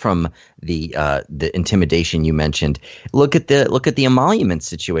 aside from the intimidation you mentioned, look at the emolument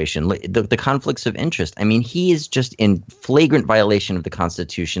situation, the conflicts of interest. I mean, he is just in flagrant violation of the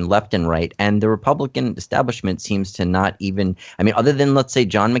Constitution, left and right, and the Republican establishment seems to not even. I mean, other than let's say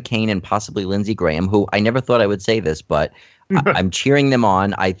John McCain and possibly Lindsey Graham, who I never thought I would say this, but I'm cheering them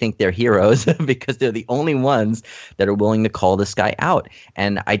on. I think they're heroes because they're the only ones that are willing to call this guy out,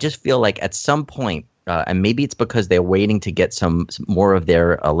 and I just feel like at some point. And maybe it's because they're waiting to get some more of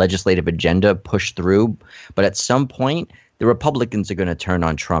their legislative agenda pushed through. But at some point, the Republicans are going to turn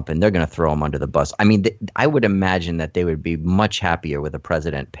on Trump and they're going to throw him under the bus. I mean, I would imagine that they would be much happier with a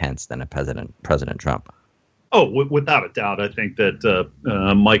President Pence than a President Trump. Oh, without a doubt. I think that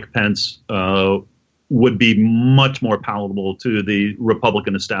Mike Pence would be much more palatable to the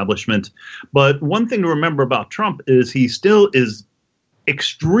Republican establishment. But one thing to remember about Trump is he still is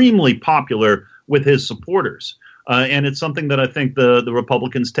extremely popular with his supporters. And it's something that I think the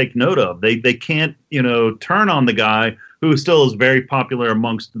Republicans take note of. They can't, turn on the guy who still is very popular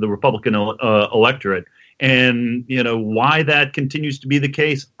amongst the Republican electorate. And, why that continues to be the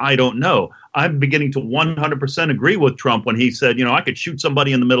case, I don't know. I'm beginning to 100% agree with Trump when he said, I could shoot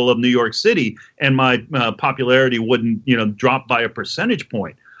somebody in the middle of New York City and my popularity wouldn't, drop by a percentage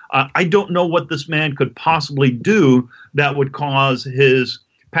point. I don't know what this man could possibly do that would cause his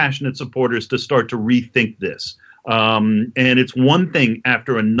passionate supporters to start to rethink this. And it's one thing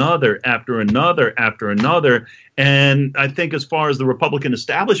after another, after another, after another. And I think as far as the Republican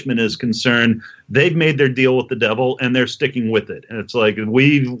establishment is concerned, they've made their deal with the devil and they're sticking with it. And it's like,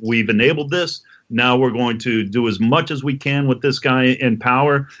 we've enabled this. Now we're going to do as much as we can with this guy in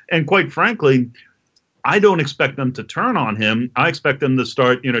power. And quite frankly, I don't expect them to turn on him. I expect them to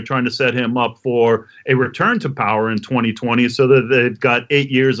start, trying to set him up for a return to power in 2020 so that they've got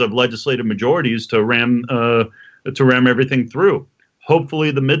 8 years of legislative majorities to ram everything through. Hopefully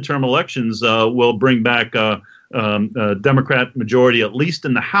the midterm elections will bring back a Democrat majority, at least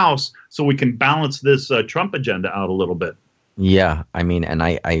in the House, so we can balance this Trump agenda out a little bit. Yeah, I mean, and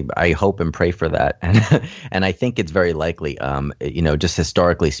I hope and pray for that, and I think it's very likely, just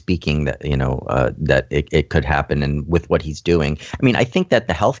historically speaking, that that it could happen, and with what he's doing, I mean, I think that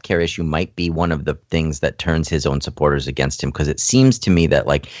the healthcare issue might be one of the things that turns his own supporters against him, because it seems to me that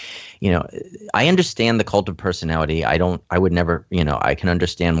I understand the cult of personality. I would never, I can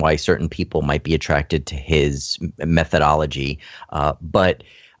understand why certain people might be attracted to his methodology, but.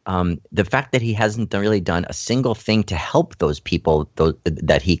 The fact that he hasn't really done a single thing to help those people, that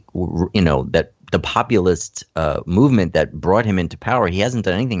the populist movement that brought him into power, he hasn't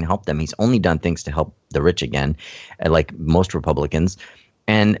done anything to help them. He's only done things to help the rich again, like most Republicans.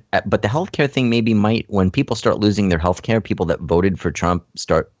 But the healthcare thing might, when people start losing their healthcare, people that voted for Trump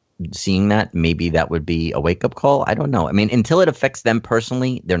start seeing that, maybe that would be a wake up call. I don't know. I mean, until it affects them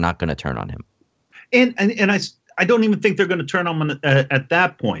personally, they're not going to turn on him. And I don't even think they're going to turn on him at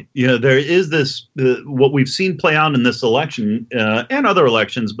that point. There is this, what we've seen play out in this election and other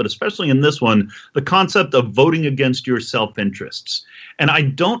elections, but especially in this one, the concept of voting against your self-interests. And I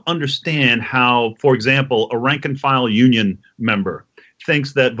don't understand how, for example, a rank and file union member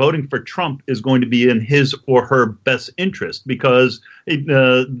thinks that voting for Trump is going to be in his or her best interest, because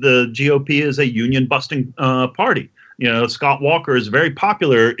the GOP is a union-busting party. Scott Walker is very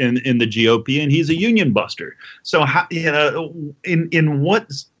popular in the GOP, and he's a union buster. So, in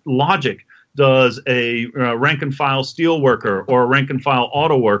what logic does a rank and file steel worker or a rank and file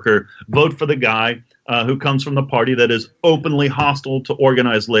auto worker vote for the guy who comes from the party that is openly hostile to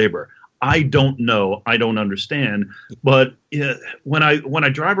organized labor? I don't know. I don't understand. But when I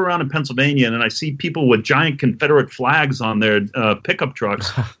drive around in Pennsylvania and I see people with giant Confederate flags on their pickup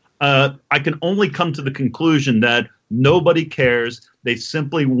trucks, I can only come to the conclusion that Nobody cares. They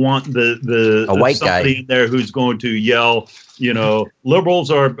simply want a white somebody guy in there who's going to yell,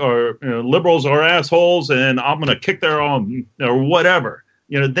 liberals are assholes, and I'm going to kick their own or whatever.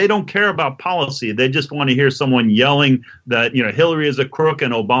 They don't care about policy. They just want to hear someone yelling that Hillary is a crook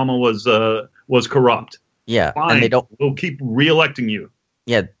and Obama was corrupt. Yeah, fine. And we'll keep reelecting you.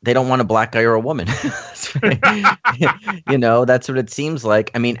 Yeah, they don't want a black guy or a woman. That's what it seems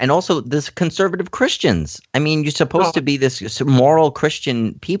like. I mean, and also this conservative Christians. I mean, you're supposed to be this moral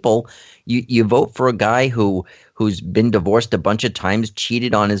Christian people. You vote for a guy who's been divorced a bunch of times,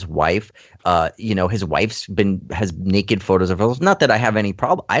 cheated on his wife. His wife's has naked photos of her. Not that I have any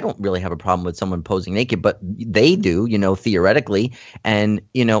problem. I don't really have a problem with someone posing naked, but they do, theoretically. And,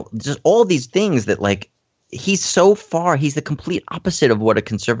 just all these things that he's the complete opposite of what a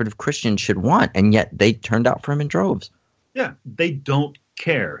conservative Christian should want. And yet they turned out for him in droves. Yeah, they don't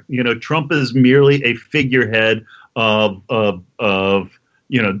care. Trump is merely a figurehead of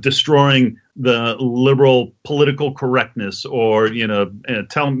destroying the liberal political correctness or,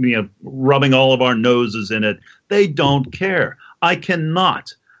 rubbing all of our noses in it. They don't care. I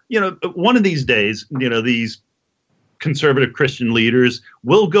cannot. One of these days, these conservative Christian leaders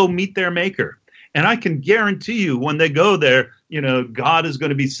will go meet their maker. And I can guarantee you when they go there, God is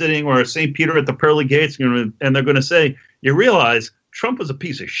going to be sitting, or St. Peter at the pearly gates, and they're going to say, you realize Trump was a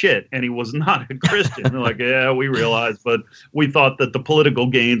piece of shit and he was not a Christian. They're like, yeah, we realize, but we thought that the political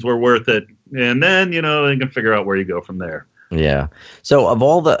gains were worth it. And then, they can figure out where you go from there. Yeah. So of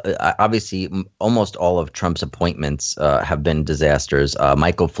all obviously, almost all of Trump's appointments have been disasters.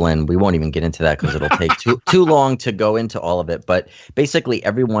 Michael Flynn, we won't even get into that because it'll take too long to go into all of it. But basically,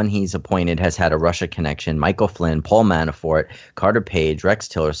 everyone he's appointed has had a Russia connection. Michael Flynn, Paul Manafort, Carter Page, Rex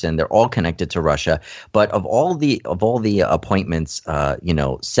Tillerson, they're all connected to Russia. But of all the appointments,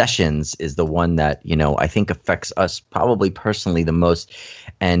 Sessions is the one that, I think affects us probably personally the most.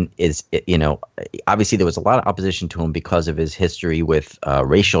 And is, obviously there was a lot of opposition to him because of his history with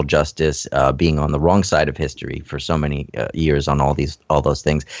racial justice, being on the wrong side of history for so many years on all those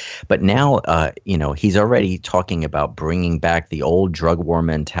things. But now, he's already talking about bringing back the old drug war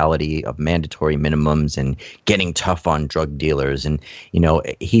mentality of mandatory minimums and getting tough on drug dealers. And,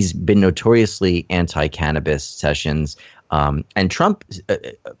 he's been notoriously anti-cannabis, Sessions. And Trump,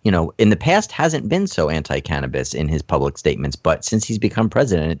 in the past hasn't been so anti-cannabis in his public statements. But since he's become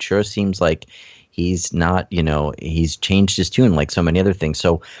president, it sure seems like he's not, he's changed his tune like so many other things.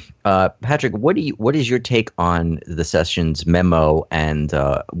 So, Patrick, what is your take on the Sessions memo and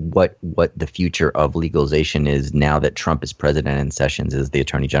what the future of legalization is now that Trump is president and Sessions is the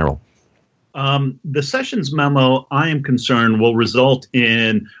attorney general? The Sessions memo, I am concerned, will result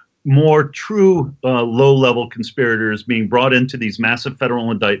in more true low-level conspirators being brought into these massive federal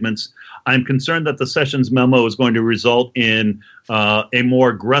indictments. I'm concerned that the Sessions memo is going to result in a more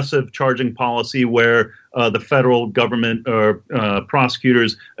aggressive charging policy where the federal government or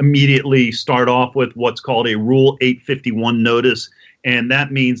prosecutors immediately start off with what's called a Rule 851 notice. And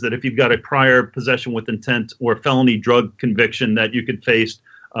that means that if you've got a prior possession with intent or felony drug conviction, that you could face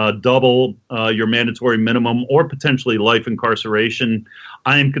double your mandatory minimum or potentially life incarceration.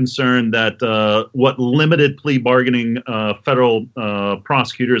 I am concerned that what limited plea bargaining federal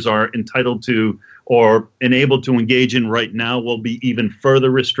prosecutors are entitled to or enabled to engage in right now will be even further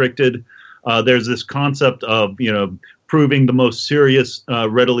restricted. There's this concept of, proving the most serious,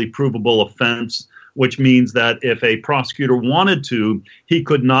 readily provable offense, which means that if a prosecutor wanted to, he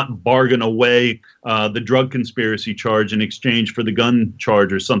could not bargain away the drug conspiracy charge in exchange for the gun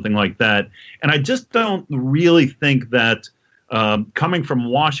charge or something like that. And I just don't really think that coming from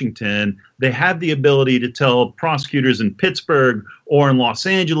Washington, they have the ability to tell prosecutors in Pittsburgh or in Los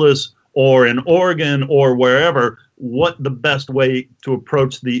Angeles or in Oregon or wherever what the best way to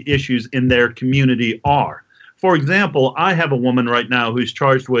approach the issues in their community are. For example, I have a woman right now who's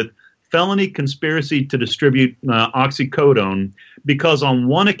charged with felony conspiracy to distribute oxycodone because on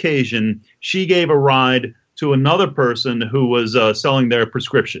one occasion she gave a ride to another person who was selling their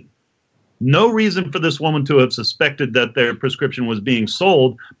prescription. No reason for this woman to have suspected that their prescription was being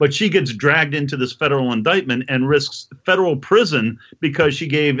sold, but she gets dragged into this federal indictment and risks federal prison because she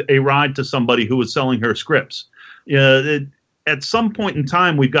gave a ride to somebody who was selling her scripts. At some point in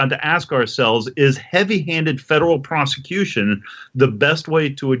time, we've got to ask ourselves, is heavy-handed federal prosecution the best way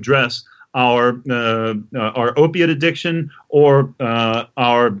to address our opiate addiction or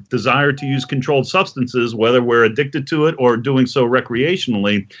our desire to use controlled substances, whether we're addicted to it or doing so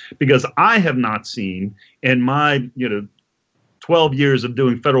recreationally? Because I have not seen in my 12 years of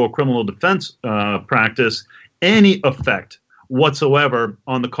doing federal criminal defense practice any effect whatsoever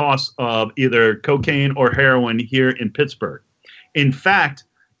on the cost of either cocaine or heroin here in Pittsburgh. In fact,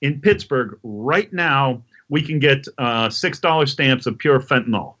 in Pittsburgh right now, we can get $6 stamps of pure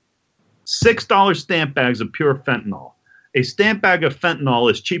fentanyl. $6 stamp bags of pure fentanyl. A stamp bag of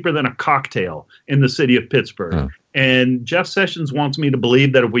fentanyl is cheaper than a cocktail in the city of Pittsburgh. And Jeff Sessions wants me to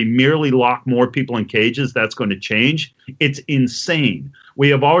believe that if we merely lock more people in cages, that's going to change. It's insane. We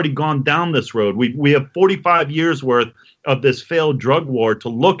have already gone down this road. We have 45 years worth of this failed drug war to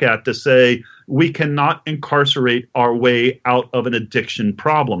look at to say we cannot incarcerate our way out of an addiction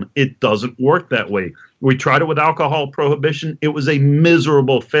problem. It doesn't work that way. We tried it with alcohol prohibition. It was a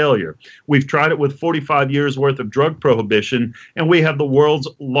miserable failure. We've tried it with 45 years worth of drug prohibition, and we have the world's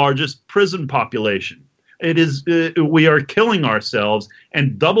largest prison population. It is we are killing ourselves,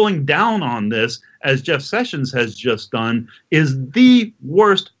 and doubling down on this, as Jeff Sessions has just done, is the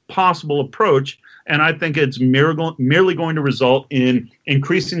worst possible approach. And I think it's merely going to result in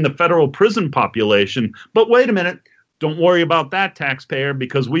increasing the federal prison population. But wait a minute. Don't worry about that, taxpayer,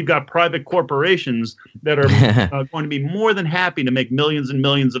 because we've got private corporations that are going to be more than happy to make millions and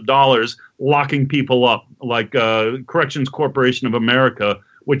millions of dollars locking people up, like Corrections Corporation of America,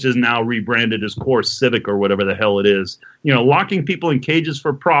 which is now rebranded as Core Civic or whatever the hell it is. You know, locking people in cages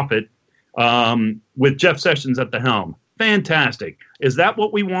for profit with Jeff Sessions at the helm. Fantastic. Is that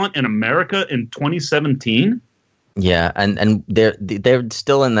what we want in America in 2017? Yeah, and they're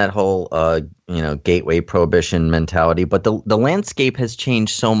still in that whole gateway prohibition mentality, but the landscape has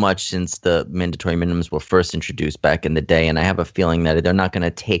changed so much since the mandatory minimums were first introduced back in the day, and I have a feeling that they're not going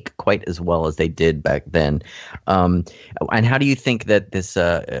to take quite as well as they did back then. And how do you think that this?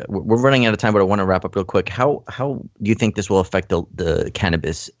 We're running out of time, but I want to wrap up real quick. How do you think this will affect the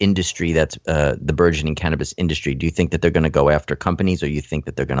cannabis industry? That's the burgeoning cannabis industry. Do you think that they're going to go after companies, or you think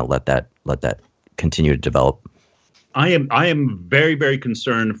that they're going to let that continue to develop? I am very, very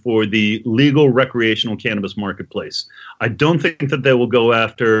concerned for the legal recreational cannabis marketplace. I don't think that they will go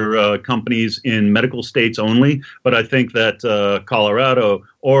after companies in medical states only, but I think that Colorado,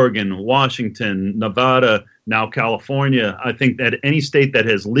 Oregon, Washington, Nevada, now California, I think that any state that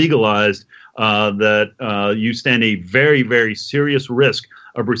has legalized that you stand a very, very serious risk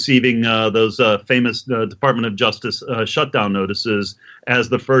of receiving those famous Department of Justice shutdown notices as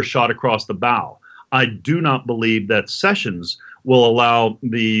the first shot across the bow. I do not believe that Sessions will allow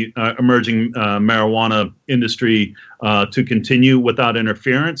the emerging marijuana industry to continue without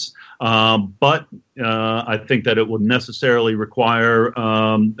interference. But I think that it would necessarily require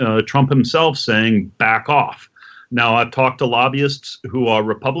Trump himself saying, back off. Now, I've talked to lobbyists who are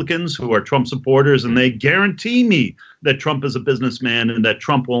Republicans, who are Trump supporters, and they guarantee me that Trump is a businessman and that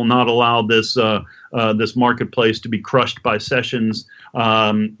Trump will not allow this this marketplace to be crushed by Sessions,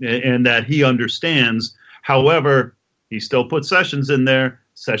 and that he understands. However, he still puts Sessions in there.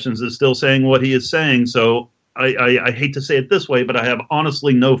 Sessions is still saying what he is saying. So I hate to say it this way, but I have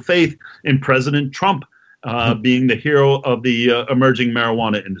honestly no faith in President Trump being the hero of the emerging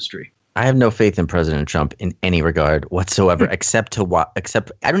marijuana industry. I have no faith in President Trump in any regard whatsoever, except he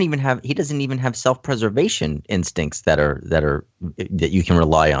doesn't even have self-preservation instincts that you can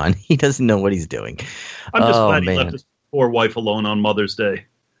rely on. He doesn't know what he's doing. I'm just glad he left his poor wife alone on Mother's Day.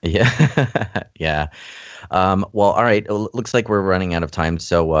 Yeah. Yeah. Well, all right. It looks like we're running out of time.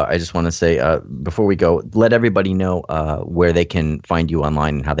 So I just want to say before we go, let everybody know where they can find you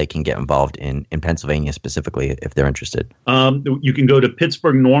online and how they can get involved in Pennsylvania specifically if they're interested. You can go to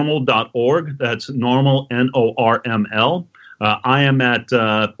pittsburghnorml.org. That's normal, NORML. I am at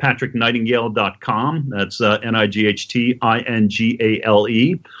patricknightingale.com. That's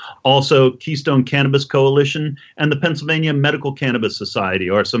NIGHTINGALE. Also, Keystone Cannabis Coalition and the Pennsylvania Medical Cannabis Society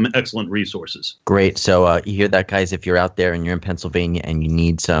are some excellent resources. Great. So you hear that, guys. If you're out there and you're in Pennsylvania and you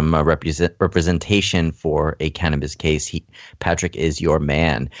need some representation for a cannabis case, Patrick is your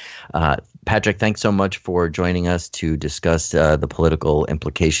man. Patrick, thanks so much for joining us to discuss the political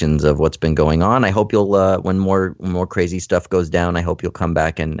implications of what's been going on. I hope you'll, when more crazy stuff goes down, I hope you'll come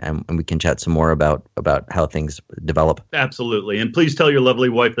back and we can chat some more about how things develop. Absolutely. And please tell your lovely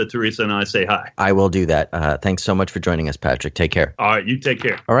wife that Teresa and I say hi. I will do that. Thanks so much for joining us, Patrick. Take care. All right. You take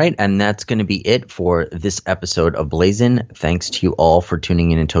care. All right. And that's going to be it for this episode of Blazin'. Thanks to you all for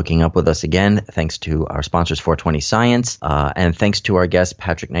tuning in and toking up with us again. Thanks to our sponsors, 420 Science. And thanks to our guest,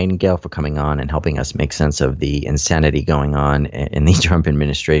 Patrick Nightingale, for coming on and helping us make sense of the insanity going on in the Trump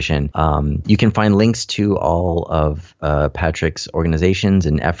administration. You can find links to all of Patrick's organizations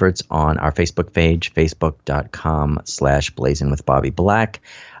and efforts on our Facebook page,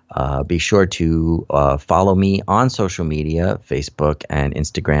 facebook.com/blazingwithbobbyblack. Be sure to follow me on social media, Facebook and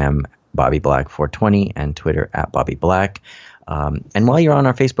Instagram, Bobby Black 420, and Twitter at Bobby Black. And while you're on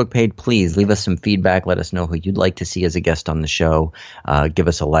our Facebook page, please leave us some feedback. Let us know who you'd like to see as a guest on the show. Give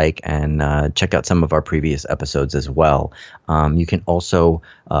us a like and check out some of our previous episodes as well. You can also,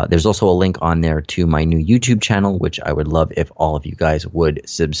 there's also a link on there to my new YouTube channel, which I would love if all of you guys would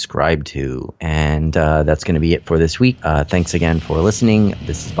subscribe to. And that's going to be it for this week. Thanks again for listening.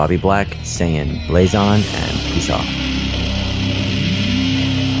 This is Bobby Black saying blaze on and peace off.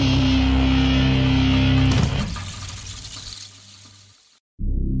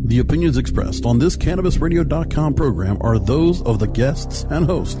 The opinions expressed on this CannabisRadio.com program are those of the guests and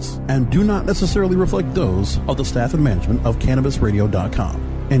hosts and do not necessarily reflect those of the staff and management of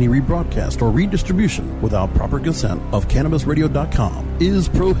CannabisRadio.com. Any rebroadcast or redistribution without proper consent of CannabisRadio.com is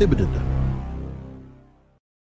prohibited.